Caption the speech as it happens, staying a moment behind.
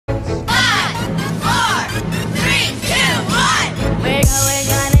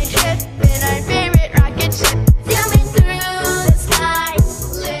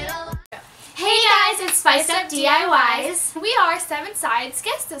Seven Sides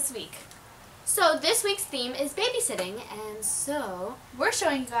guest this week. So this week's theme is babysitting, and so we're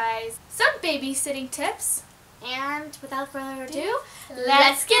showing you guys some babysitting tips. And without further ado,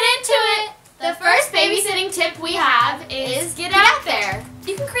 let's get into it! The first babysitting tip we have is get out there.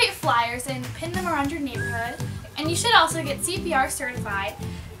 You can create flyers and pin them around your neighborhood, and you should also get CPR certified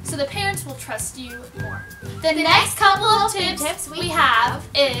so the parents will trust you more. The next couple of tips we have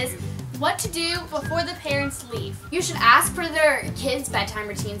is what to do before the parents leave. You should ask for their kids' bedtime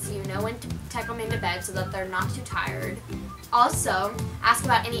routine so you know when to tuck them into bed so that they're not too tired. Also, ask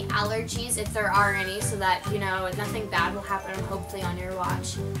about any allergies if there are any so that, you know, nothing bad will happen hopefully on your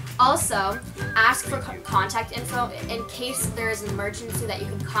watch. Also, ask for contact info in case there is an emergency that you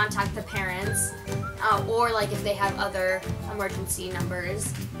can contact the parents or like if they have other emergency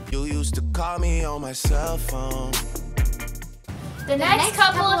numbers. You used to call me on my cell phone. The next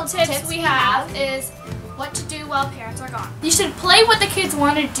couple of tips we have is what to do while parents are gone. You should play what the kids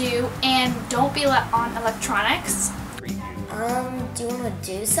want to do and don't be on electronics. Do you want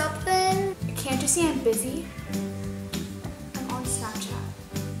to do something? Can't you see I'm busy? I'm on Snapchat.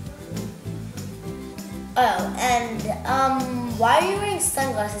 Oh, and why are you wearing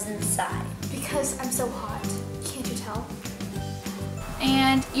sunglasses inside? Because I'm so hot. Can't you tell?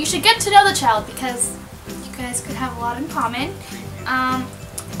 And you should get to know the child because you guys could have a lot in common.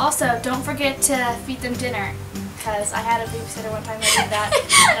 Also, don't forget to feed them dinner because I had a babysitter one time that did that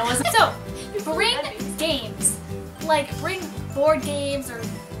and it wasn't. So, bring games. Like bring board games or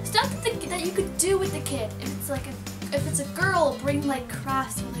stuff that you could do with the kid. If it's a girl, bring like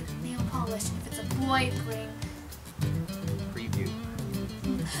crafts or like nail polish. If it's a boy, bring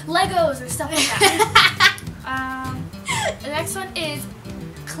Legos or stuff like that. The next one is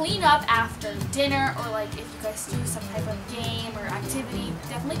clean up after dinner, or like if you guys do some type of game or activity,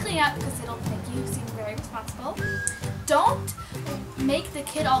 definitely clean up because it'll make you seem very responsible. Don't make the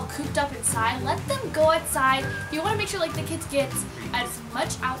kid all cooped up inside. Let them go outside. You want to make sure like the kids get as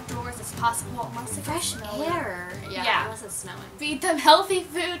much outdoors as possible unless it's fresh air. Yeah, unless it's snowing. Feed them healthy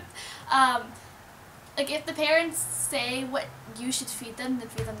food. Like if the parents say what you should feed them, then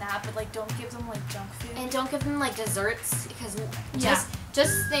feed them that, but like don't give them like junk food. And don't give them like desserts because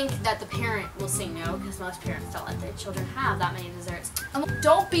just think that the parent will say no because most parents don't let their children have that many desserts.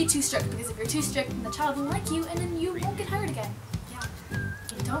 Don't be too strict because if you're too strict then the child won't like you and then you won't get hired again. Yeah.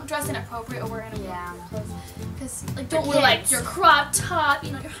 Don't dress inappropriate or wear inappropriate clothes. Because like don't wear like your crop top,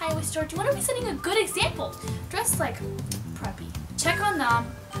 you know, your high-waist short. You want to be setting a good example. Dress like preppy. Check on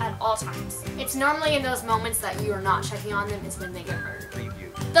them at all times. It's normally in those moments that you are not checking on them is when they get hurt.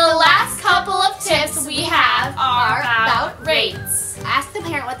 The last couple of tips we have are about rates. Ask the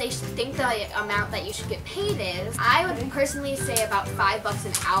parent what they think the amount that you should get paid is. I would personally say about $5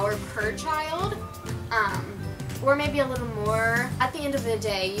 an hour per child, or maybe a little more. At the end of the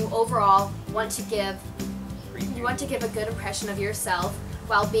day, you overall want to give a good impression of yourself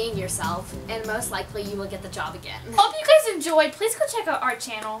while being yourself, and most likely you will get the job again. Hope you guys enjoyed. Please go check out our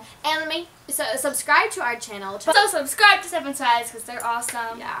channel. And subscribe to our channel. So subscribe to Seven Sides because they're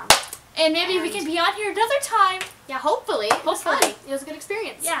awesome. Yeah. And maybe we can be on here another time. Yeah, hopefully. It was fun. It was a good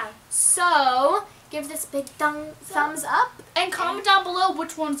experience. Yeah. So, give this big thumbs up. And comment down below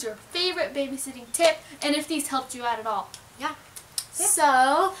which one's your favorite babysitting tip and if these helped you out at all. Yeah.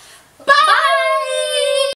 So, bye!